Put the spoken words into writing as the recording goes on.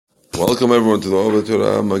Welcome everyone to the Oval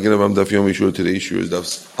Torah. Again, I'm Daf Yom Yishur. Today's Yishur is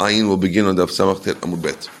Daf Ayin. Will begin on Daf Samach Tet Amud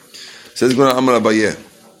Bet. Says Guna Amar Abayeh.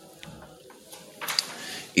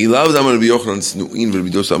 Ilav Amar Rabbi Yochanan Sinuin v'Rabbi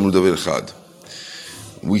Dosa Amru Davar Echad.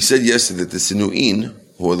 We said yesterday that the Sinuin,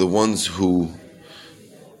 who are the ones who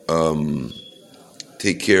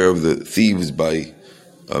take care of the thieves by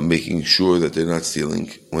making sure that they're not stealing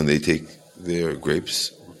when they take their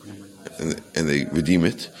grapes and they redeem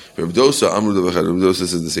it. Rabbi Dosa Amru Davar Echad. Rabbi Dosa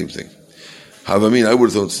says the same thing. I would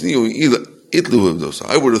have thought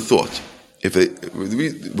I would have thought if the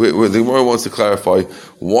Gemara wants to clarify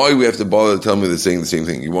why we have to bother to tell me they're saying the same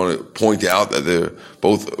thing. You want to point out that they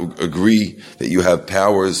both agree that you have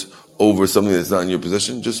powers over something that's not in your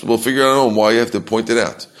possession. We'll figure out why you have to point it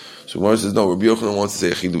out. So Gemara says no. Rabbi Yochanan wants to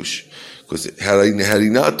say a chidush because had he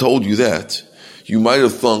not told you that, you might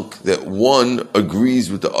have thought that one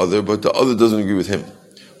agrees with the other, but the other doesn't agree with him.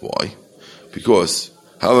 Why? Because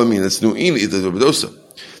it's Sinuin is Rabbi Dosa.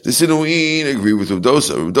 The Sinuin agree with Rabbi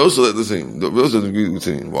Dosa. Rabbi Dosa let the same. Rabbi Dosa doesn't agree with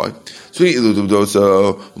Sinuin. Why?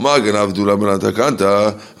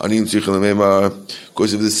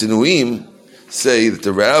 Because if the Sinuim say that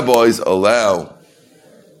the rabbis allow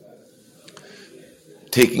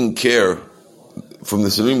taking care, from the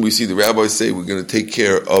Sinuim we see the rabbis say we're going to take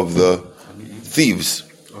care of the thieves.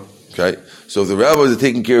 Okay? So if the rabbis are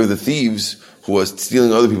taking care of the thieves who are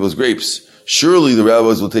stealing other people's grapes, surely the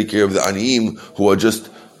rabbis will take care of the aniyim who are just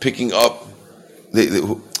picking up.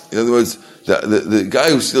 In other words, the guy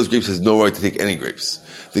who steals grapes has no right to take any grapes.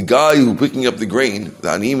 The guy who picking up the grain, the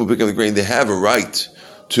aniyim who picking up the grain, they have a right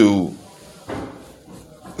to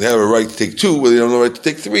take two, but they don't have a right to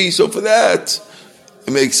take three. So for that,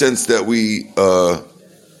 it makes sense that we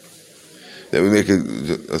make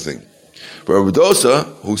a thing. But Rabbi Dosa,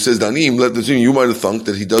 who says the Aniyim, you might have thought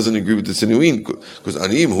that he doesn't agree with the Sinuin, because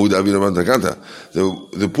Aniyim, who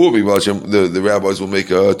the poor people, the rabbis will make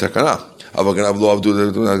a takana.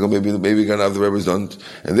 Maybe Ganav the rabbis don't,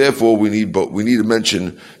 and therefore we need to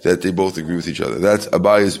mention that they both agree with each other. That's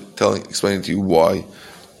Abai is explaining to you why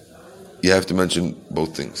you have to mention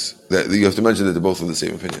both things. That you have to mention that they're both of the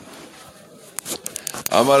same opinion.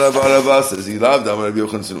 Amar Rabba says he loved Amar Rabbi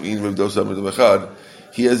Yochanan Sinuin Rabbi Dosa Amar Echad.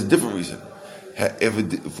 He has a different reason.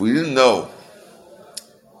 If we didn't know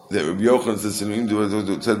that Rabbi Yochanan said Sinuim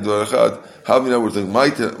said Dvar Echad, how many would think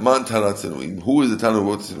Man Tanat Sinuim? Who is the Tanat who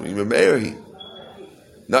wrote Sinuim? Rabbi Meir,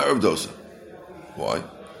 not Rabbi Dosa. Why?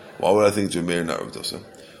 Why would I think it's Rabbi Meir, not Rabbi Dosa?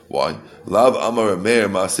 Why? Lav Amar Rabbi Meir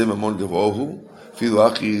Maasim Amon Gavohu Filu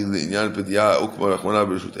Achi L'Inyan Pediya Ukma Rachmana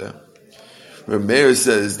B'Rishuteh. Rabbi Meir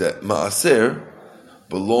says that Maaser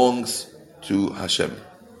belongs to Hashem.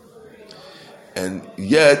 And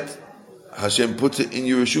yet, Hashem puts it in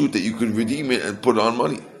your reshut that you could redeem it and put on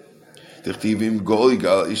money. It still calls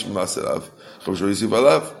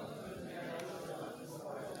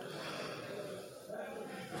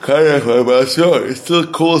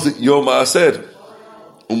it your maaser.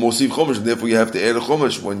 And therefore you have to add a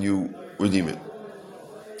chomesh when you redeem it.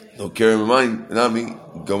 No, Kerem Mind, Nami,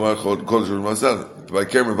 Gamar Kodesh Masal. By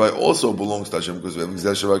Kerem also belongs to Hashem because we have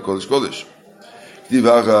Exesh by Kodesh Kodesh. כתיב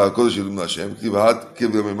הקודש ילום להשם, כתיב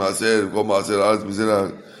כתיב גם במעשר, כל מעשר הארץ בזרע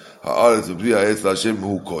הארץ ובלי העץ להשם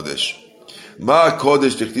הוא קודש. מה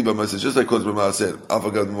הקודש תכתיב במעשר? Just like קודש במעשר. אף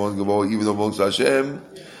אגב במעון גבוה, even though belongs to Hashem,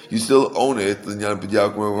 you still own it,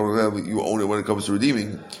 you own it when it comes to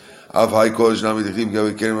redeeming. אף היי קודש נמי תכתיב גם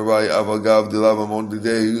בקרם הבאי, אף אגב דלב המון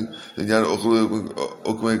בגדי, לעניין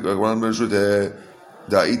אוכמי רחמנן ברשות,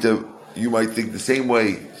 דאית, you might think the same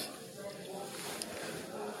way.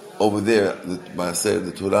 Over there,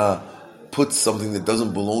 the Torah puts something that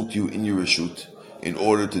doesn't belong to you in your reshut in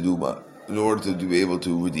order to be able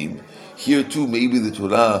to redeem. Here too, maybe the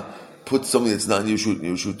Torah puts something that's not in your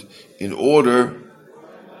reshut in order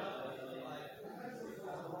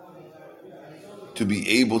to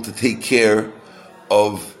be able to take care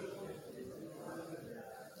of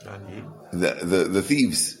the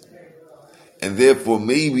thieves. And therefore,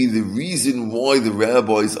 maybe the reason why the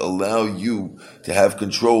rabbis allow you to have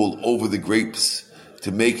control over the grapes,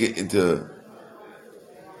 to make it into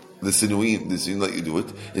the sinuim let you do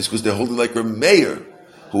it, is because they're holding like a mayor,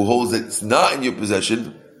 who holds that it's not in your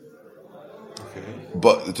possession,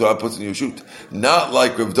 but the Torah puts it in your shoot. Not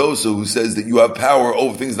like Rav Dosa, who says that you have power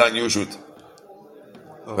over things not in your shoot.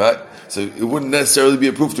 Right? So it wouldn't necessarily be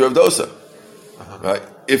a proof to Rav Dosa. Right?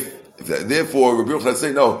 Therefore, Rabbi Yochanan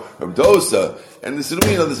say no. Rabbi Dosa and the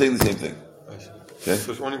Sinuim are saying the same thing. Okay?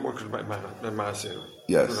 So it's only works by Maaser.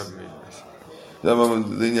 Yes.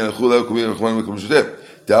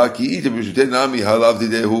 Daki ite b'shutei nami halav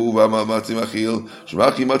didehu v'matzi machil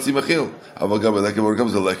shmachi matzi machil. Avagam leket when it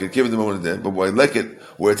comes to leket, give it the moment of but why leket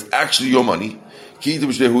where it's actually your money? Ki ite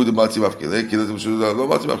b'shutei the matzi machil. Ki ite b'shutei lo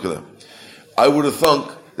matzi machil. I would have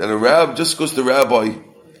thunk that a rabbi, just because the rabbi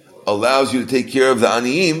allows you to take care of the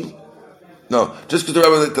aniyim, no, just because the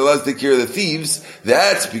rabbi allows you to take care of the thieves,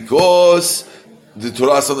 that's because the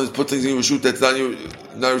Torah sometimes puts things in your reshut that's not your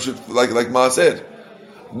reshut, like Ma said.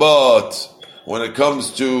 But when it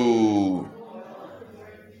comes to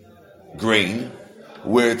grain,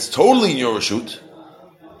 where it's totally in your reshut,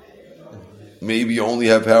 maybe you only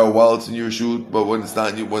have power while it's in your reshut, but when it's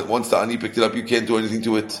not, once the ani picked it up, you can't do anything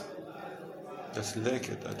to it. That's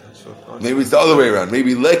leket. Maybe it's the other way around.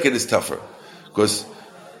 Maybe leket is tougher, because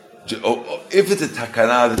if it's a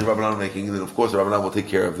takana that the Rabbanan are making, then of course the Rabbanan will take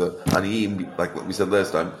care of the aniyim, like what we said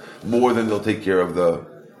last time, more than they'll take care of the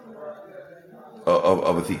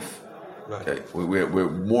of a thief. Right. Okay, we're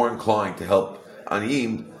more inclined to help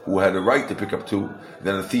aniyim who had a right to pick up two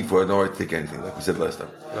than a thief who had no right to take anything, like we said last time.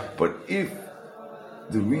 Right. But if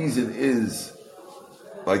the reason is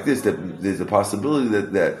like this, that there's a possibility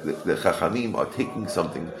that the Chachamim are taking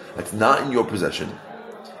something that's not in your possession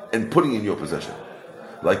and putting in your possession.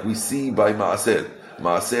 Like we see by Ma'aser.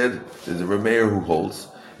 Ma'aser, there's a Rameir who holds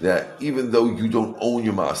that even though you don't own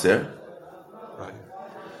your Ma'aser, right,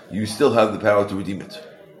 you still have the power to redeem it.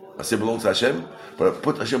 Ma'aser belongs to Hashem, but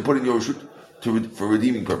Hashem put in your reshut for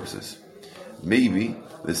redeeming purposes. Maybe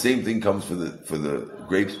the same thing comes for the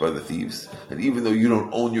grapes by the thieves, and even though you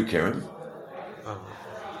don't own your kerem,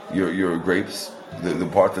 your grapes, the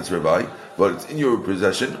part that's Rabbi, but it's in your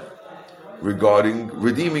possession regarding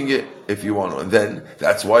redeeming it if you want to. And then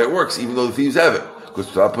that's why it works, even though the thieves have it,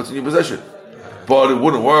 because Torah puts in your possession. But it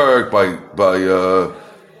wouldn't work by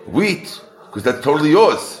wheat, because that's totally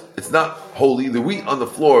yours. It's not holy. The wheat on the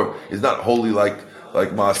floor is not holy like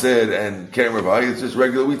Maaser and Kerem Rabbi. It's just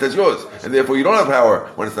regular wheat that's yours. And therefore you don't have power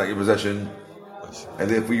when it's not your possession. And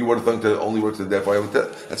therefore you would have thought that it only works, and therefore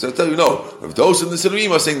that's what I tell you. No, if those in the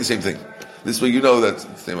Sinuim are saying the same thing. This way you know that's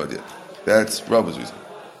the same idea. That's Rabbi's reason.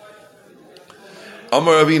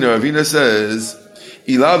 Amar Ravina says,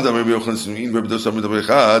 if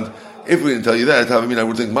we didn't tell you that, I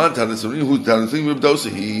would think Man Tana Sinuim, who Tana Sinuim Rabbi Dosa,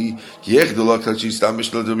 he Kiechdolak Tachi Stam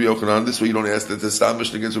Mishnah Rabbi Yochanan. This way you don't ask that the Stam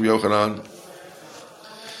Mishnah against Rabbi Yochanan.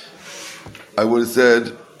 I would have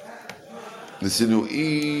said the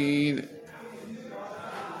Sinuim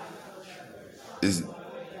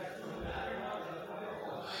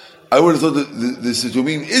I would have thought that the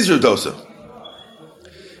Situmim is your dosa.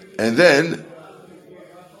 And then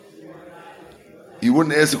you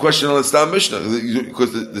wouldn't ask the question on the Stam Mishnah,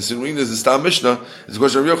 because the Sinuim is the Stam Mishnah, it's a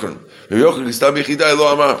question of Yochanan. Yochanan, Stam Yechidai lo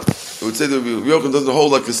Amar. It would say that Yochanan doesn't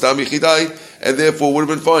hold like the Stam Yechidai, and therefore would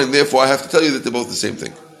have been fine. Therefore I have to tell you that they're both the same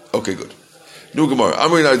thing. Okay, good. Nu Gemara,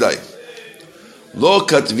 Amri Nardai. Lo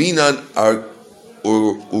katvinan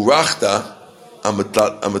urachta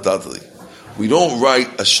amatatli. We don't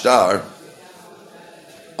write a star.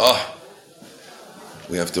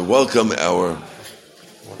 We have to welcome back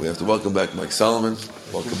Mike Solomon.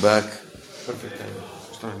 Welcome back. Perfect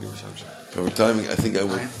timing. Perfect timing. I think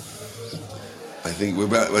we're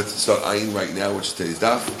about to start Ayin right now, which is today's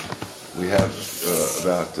daf. We have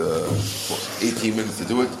about 18 minutes to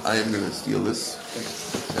do it. I am going to steal this.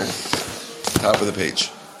 Okay. Top of the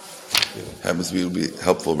page. Happens to be, it'll be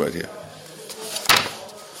helpful right here.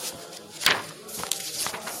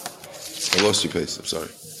 I lost your pace, I'm sorry.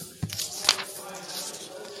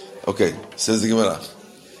 Okay, says the Gemara.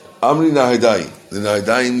 Amri Nahidai. The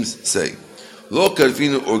Nahidaims say, Lo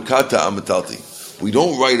karfinu or kata amatalti. We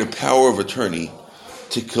don't write a power of attorney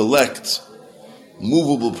to collect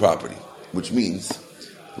movable property, which means,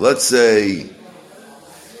 let's say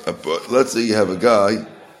you have a guy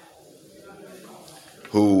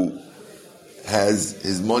who has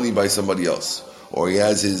his money by somebody else, or he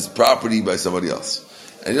has his property by somebody else,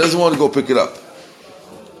 and he doesn't want to go pick it up.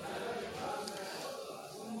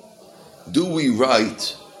 Do we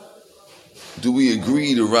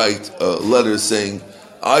agree to write a letter saying,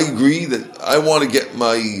 I agree that I want to get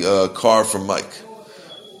my car from Mike.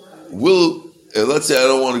 Let's say I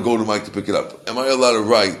don't want to go to Mike to pick it up. Am I allowed to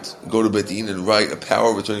go to Betin and write a power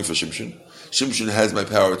of attorney for Shimshon? Shimshon has my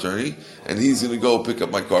power of attorney, and he's going to go pick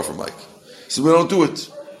up my car from Mike. So we don't do it.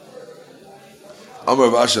 Amar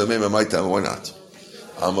Vasha, why not?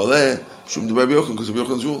 Amaleh, Shum de Rabbi Yochanan, because of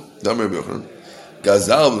Yochanan's rule. Rabbi Yochanan.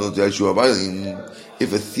 Gazal,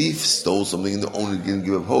 if a thief stole something and the owner didn't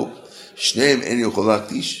give up hope,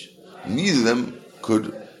 neither of them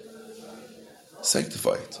could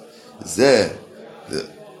sanctify it.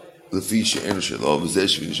 Let me explain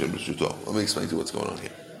to you what's going on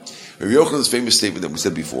here. Rabbi Yochanan's famous statement that we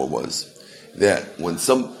said before was that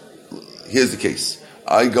here's the case.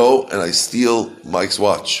 I go and I steal Mike's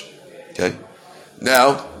watch. Okay?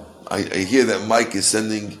 Now, I hear that Mike is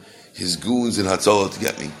sending his goons in Hatzalah to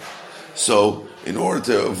get me. So, in order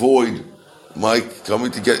to avoid Mike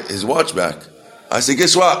coming to get his watch back, I say,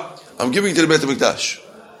 guess what? I'm giving it to the Beit HaMikdash.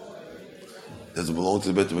 Does it belong to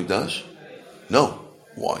the Beit HaMikdash? No.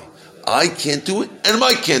 Why? I can't do it, and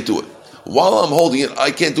Mike can't do it. While I'm holding it,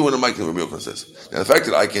 I can't do it, and Mike can. Rabbi Yochanan says. Now, the fact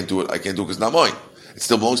that I can't do it because it's not mine. It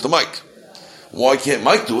still belongs to Mike. Why can't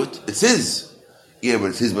Mike do it? It's his. Yeah, but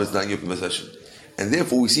it's his, but it's not in your possession. And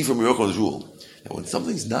therefore, we see from Rabbi Yochanan's rule that when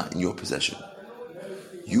something's not in your possession,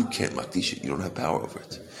 you can't makdish it. You don't have power over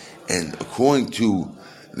it. And according to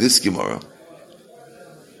this Gemara,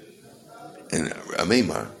 and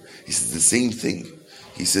Ameimar, he says the same thing.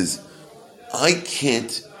 He says, I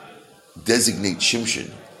can't designate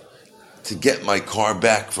Shimshon to get my car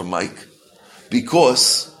back from Mike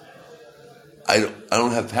because I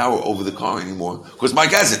don't have power over the car anymore because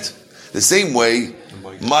Mike has it. The same way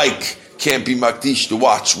Mike can't be makdish the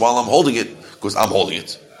watch while I'm holding it because I'm holding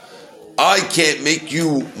it. I can't make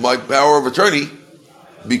you my power of attorney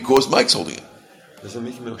because Mike's holding it. Does that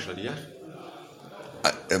make him a shaliach?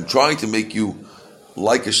 I am trying to make you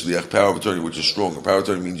like a shliach, power of attorney, which is stronger. Power of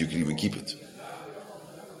attorney means you can even keep it.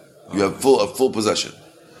 You have full possession.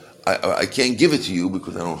 I can't give it to you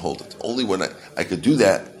because I don't hold it. Only when I could do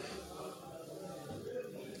that.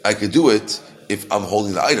 I could do it if I'm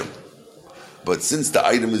holding the item. But since the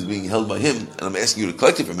item is being held by him, and I'm asking you to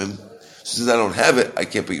collect it from him, since I don't have it, I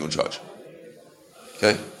can't put you in charge.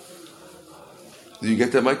 Okay? Did you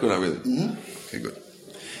get that, Mike, or not really? Mm-hmm. Okay, good.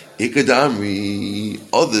 Ikadamri,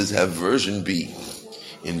 others have version B.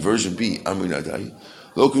 In version B, Amri Nadai,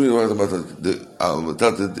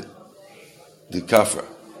 the kafra.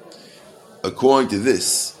 According to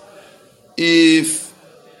this, if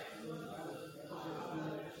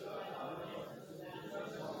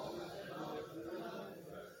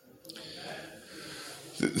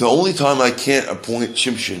the only time I can't appoint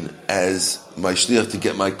Shimshon as my shliach to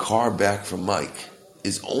get my car back from Mike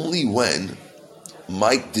is only when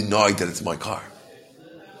Mike denied that it's my car.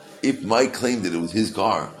 If Mike claimed that it was his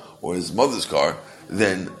car or his mother's car,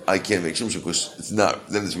 then I can't make Shimshon because it's not.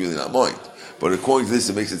 Then it's really not mine. But according to this,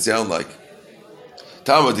 it makes it sound like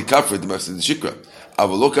Tama the kafra the message the shikra.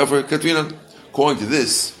 Avalo kafra katrina. According to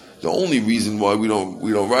this, the only reason why we don't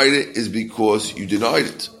write it is because you denied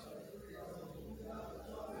it.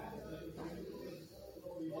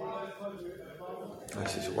 I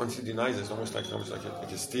see. So once he denies it, it's almost like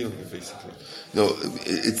he's stealing it, basically. No,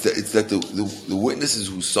 it's that the witnesses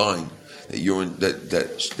who sign that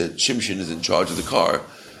that Shimshon is in charge of the car,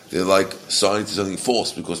 they're like signing to something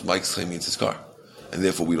false because Mike's claiming it's his car, and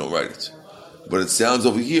therefore we don't write it. But it sounds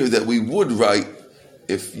over here that we would write,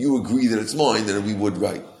 if you agree that it's mine, then we would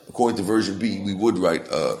write. According to version B, we would write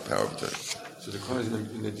power of attorney. So the car is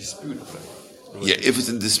in a dispute, right? Yeah, if it's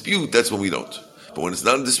in dispute, that's when we don't. But when it's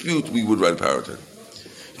not in dispute, we would write a power of attorney.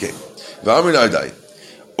 Okay. V'amrin ardai.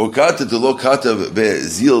 Orkata de lo katav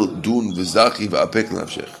be'zil dun v'zachi v'apek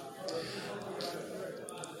l'nafshech.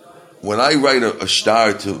 When I write a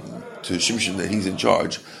shtar to Shimshon that he's in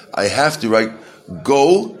charge, I have to write,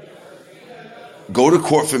 go to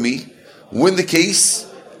court for me, win the case,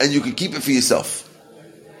 and you can keep it for yourself.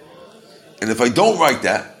 And if I don't write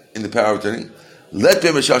that in the power of attorney, let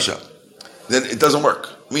b'meshasha, then it doesn't work.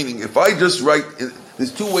 Meaning, if I just write,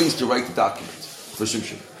 there's two ways to write the document for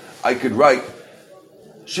Shimshon. I could write,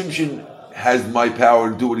 Shimshon has my power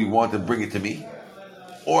to do what he wants and bring it to me.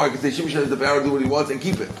 Or I could say, Shimshon has the power to do what he wants and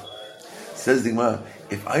keep it. Says the Gemara,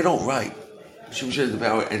 if I don't write, Shimshon has the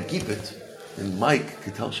power and keep it, then Mike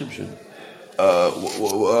could tell Shimshon,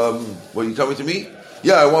 what, you coming to me?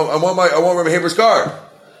 Yeah, I want Rabbi Haber's car.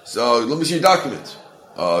 So let me see your document.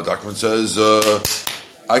 Document says,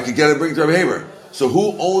 I could get it and bring it to Rabbi Haber. So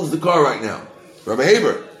who owns the car right now? Rabbi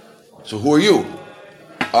Haber. So who are you?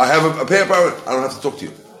 I have a pair of power. I don't have to talk to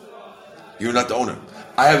you. You're not the owner.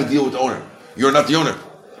 I have a deal with the owner. You're not the owner.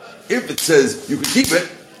 If it says you can keep it,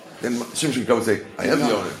 then Shimshon can come and say, I am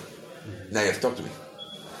the owner. Now you have to talk to me.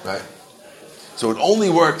 Right? So it only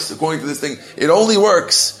works, according to this thing, it only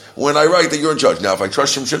works when I write that you're in charge. Now if I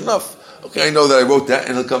trust Shimshon enough, okay, I know that I wrote that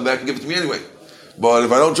and he'll come back and give it to me anyway. But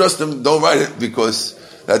if I don't trust him, don't write it because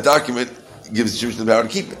that document gives Shimshon the power to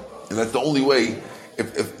keep it. And that's the only way.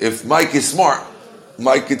 If Mike is smart,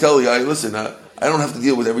 Mike can tell you, listen, I don't have to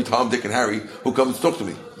deal with every Tom, Dick, and Harry who comes to talk to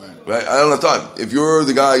me. Right? I don't have time. If you're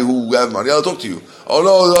the guy who have money, I'll talk to you. Oh,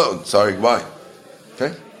 no, sorry, goodbye.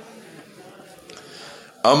 Okay?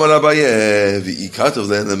 Amar Abaye v'ikatov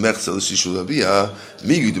then the mechzel shishul abiyah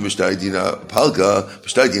migu du b'shtay dina palga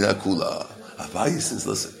b'shtay dina kula. Abaye says,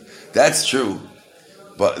 listen, that's true,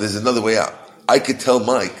 but there's another way out. I could tell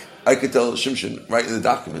Shimshon right in the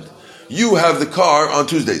document, you have the car on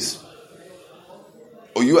Tuesdays,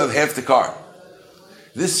 or you have half the car.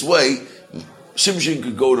 This way, Shimshon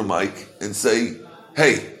could go to Mike and say,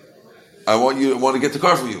 hey, I want to get the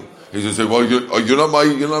car from you. He's going to say, well, you're not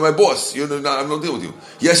my boss. I have no deal with you.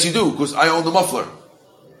 Yes, you do, because I own the muffler.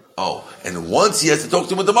 Oh, and once he has to talk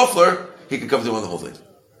to him with the muffler, he can come to him on the whole thing.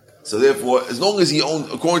 So therefore, as long as he owns,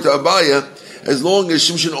 according to Abaya, as long as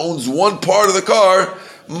Shimshon owns one part of the car,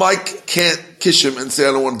 Mike can't kiss him and say,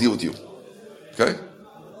 I don't want to deal with you. Okay?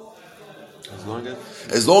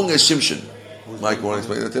 As long as Shimshon. Mike, you want to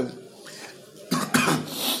explain that to him?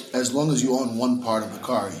 As long as you own one part of the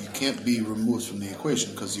car, you can't be removed from the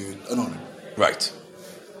equation because you're an owner. Right.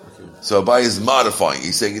 Okay. So Abai is modifying.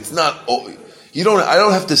 He's saying it's not. You don't. I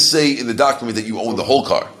don't have to say in the document that you own the whole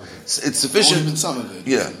car. It's sufficient. Even some of it.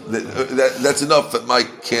 Yeah, that's enough that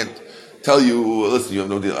Mike can't tell you. Listen, you have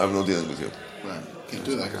no deal. I have no dealing with you. Right. You can't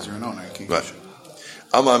do that because you're an owner. You can't. Right.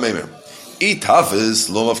 Amar Meimer. Itafis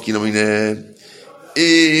lo mafkina.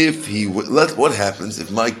 If he what happens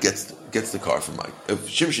if Mike gets the car from Mike? If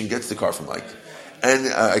Shimshon gets the car from Mike, and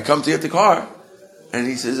I come to get the car, and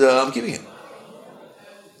he says, I'm giving it.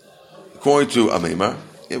 According to Ameimar,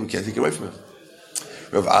 we can't take it away from him.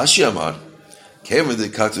 Rav Ashi Amar, Kevin the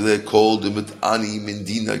Katule called him Ani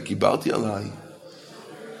Mendina Kibalti Alai.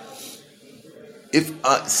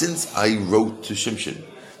 Since I wrote to Shimshon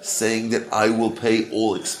saying that I will pay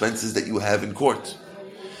all expenses that you have in court,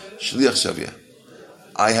 Shliach Shavia,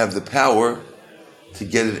 I have the power to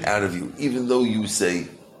get it out of you, even though you say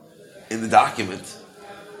in the document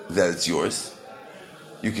that it's yours.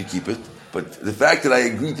 You can keep it, but the fact that I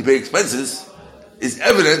agreed to pay expenses is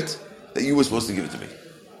evident that you were supposed to give it to me,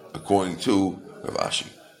 according to Rav Ashi.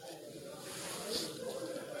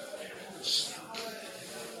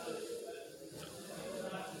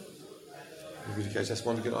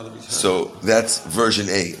 So that's version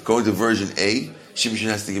A. According to version A, Shimshon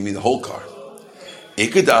has to give me the whole car.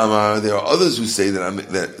 There are others who say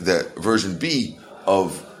that version B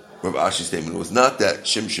of Rav Ashi's statement was not that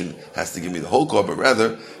Shimshon has to give me the whole car, but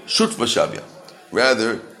rather Shutva Shabya.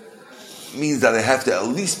 Rather means that I have to at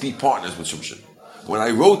least be partners with Shimshon. When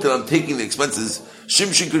I wrote that I'm taking the expenses,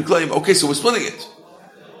 Shimshon could claim, okay, so we're splitting it,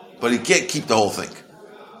 but he can't keep the whole thing.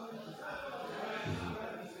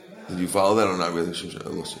 Did you follow that or not really, Shimshon? I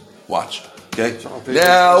lost you. Watch. Okay.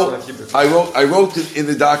 Now I wrote it in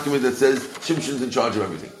the document that says Shimshon's in charge of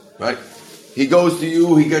everything. Right? He goes to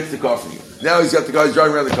you. He gets the car from you. Now he's got the car. He's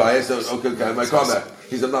driving around the car. He says, "Okay, I have my car back."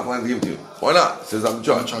 He says, "I'm not planning to give it to you." Why not? He says, "I'm in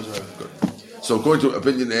charge." of everything. Good. So according to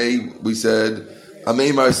opinion A, we said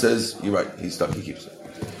Ameimar says you're right. He's stuck. He keeps it.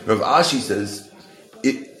 Rav Ashi says,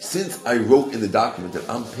 since I wrote in the document that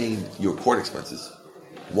I'm paying your court expenses,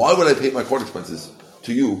 why would I pay my court expenses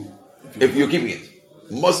to you if you're keeping it?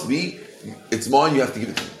 Must be. It's mine, you have to give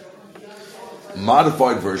it to me.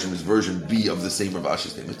 Modified version is version B of the same Rav Ashi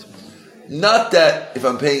statement. Not that if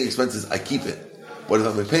I'm paying expenses, I keep it. But if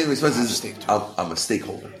I'm paying expenses, I'm a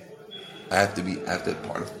stakeholder. I have to be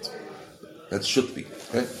part of it. That should be.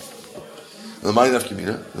 Okay? The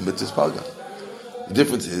mitzvah palga. The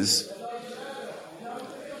difference is,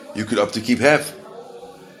 you could up to keep half.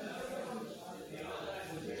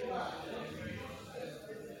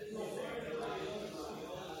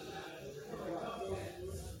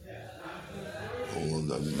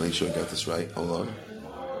 Hold on, make sure I got this right. Hold on.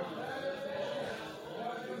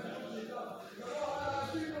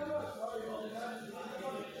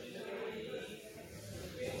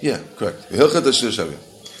 Yeah, correct. And the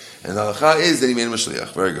halacha is that he made him a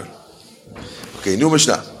shliach. Very good. Okay, new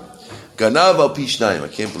Mishnah. Ganav al pi shnayim. I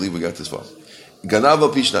can't believe we got this far. Ganav al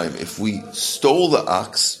pi shnayim. If we stole the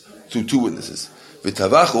ox through two witnesses,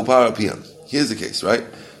 v'tavach upar pian. Here's the case, right?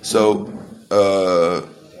 So,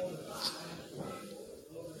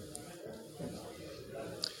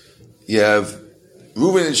 you have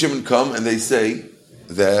Reuben and Shimon come and they say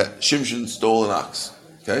that Shimshon stole an ox.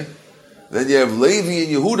 Okay? Then you have Levi and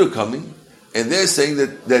Yehuda coming and they're saying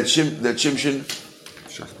that Shimshon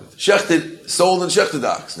sold and shechted the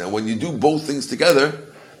ox. Now when you do both things together,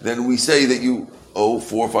 then we say that you owe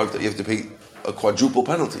 4 or 5, you have to pay a quadruple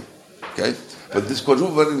penalty. Okay? But this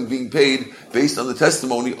quadruple penalty is being paid based on the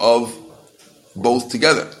testimony of both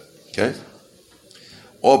together. Okay?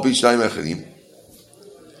 Or Bishnayim Echadim.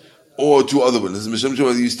 Or two other witnesses,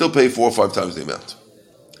 you still pay 4 or 5 times the amount.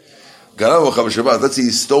 Let's say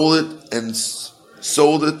he stole it and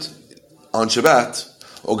sold it on Shabbat,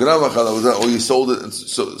 or you sold it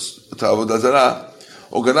to Avodah Zarah,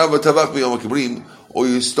 or Ganav Tavach B'Yom HaKippurim, or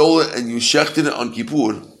you stole it and you shechted it on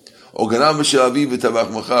Kippur, or Ganav Mishel Aviv V'Tavach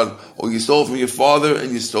Machar, or you stole it from your father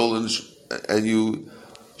and you stole it and you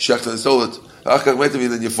shechted and stole it.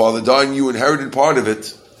 Then your father died and you inherited part of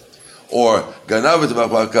it, or Ganav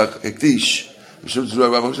Tavach Hektish, you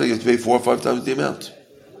have to pay 4 or 5 times the amount.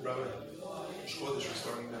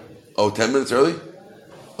 Oh, 10 minutes early?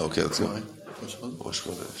 Okay, let's go.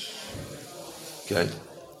 Okay.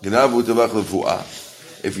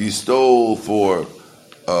 If you stole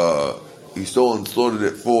and slaughtered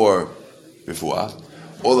it for refuah,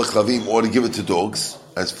 or the chavim, or to give it to dogs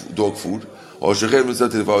as dog food, or you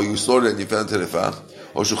slaughtered it and you found terefah,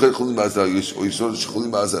 or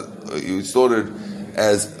you slaughtered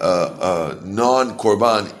as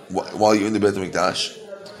non-korban while you're in the Beit HaMikdash,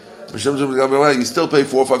 you still pay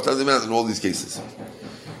 4 or 5 times the amount in all these cases.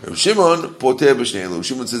 Shimon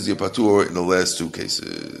says you're patur in the last 2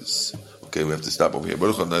 cases. Okay, we have to stop over here.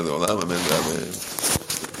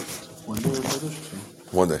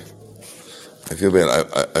 One day. I feel bad.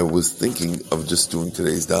 I was thinking of just doing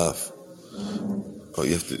today's daf. Oh,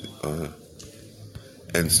 you have to,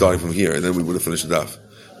 and starting from here, and then we would have finished the daf.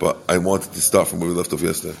 But I wanted to start from where we left off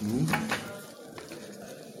yesterday.